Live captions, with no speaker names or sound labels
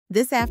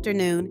This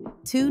afternoon,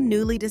 two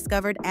newly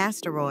discovered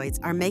asteroids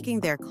are making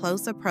their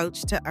close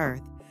approach to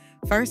Earth.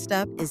 First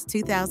up is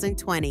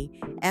 2020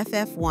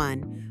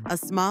 FF1, a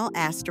small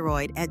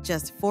asteroid at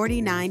just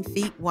 49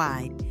 feet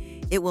wide.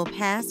 It will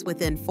pass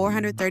within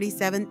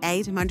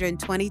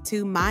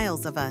 437,822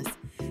 miles of us,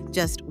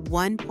 just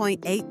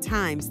 1.8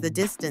 times the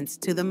distance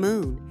to the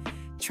Moon.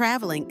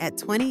 Traveling at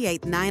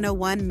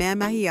 28,901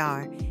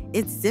 mph,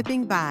 it's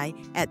zipping by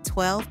at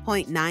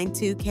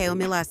 12.92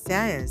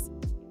 km/s.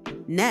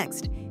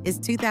 Next is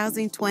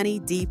 2020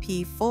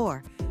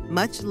 DP4,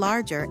 much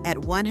larger at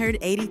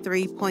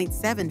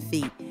 183.7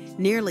 feet,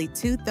 nearly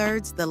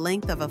two-thirds the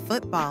length of a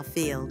football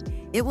field.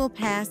 It will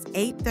pass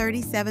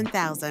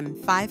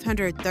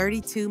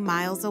 837,532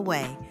 miles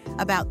away,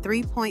 about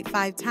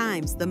 3.5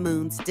 times the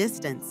Moon's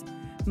distance.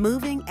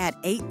 Moving at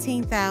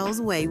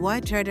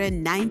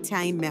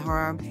 18,119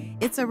 mph,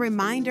 it's a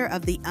reminder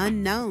of the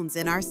unknowns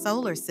in our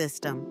solar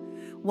system.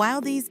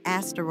 While these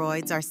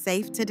asteroids are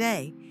safe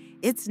today,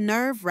 it's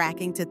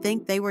nerve-wracking to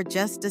think they were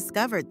just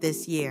discovered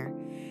this year.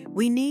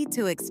 We need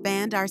to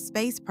expand our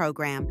space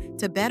program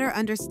to better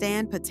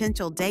understand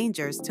potential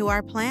dangers to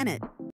our planet.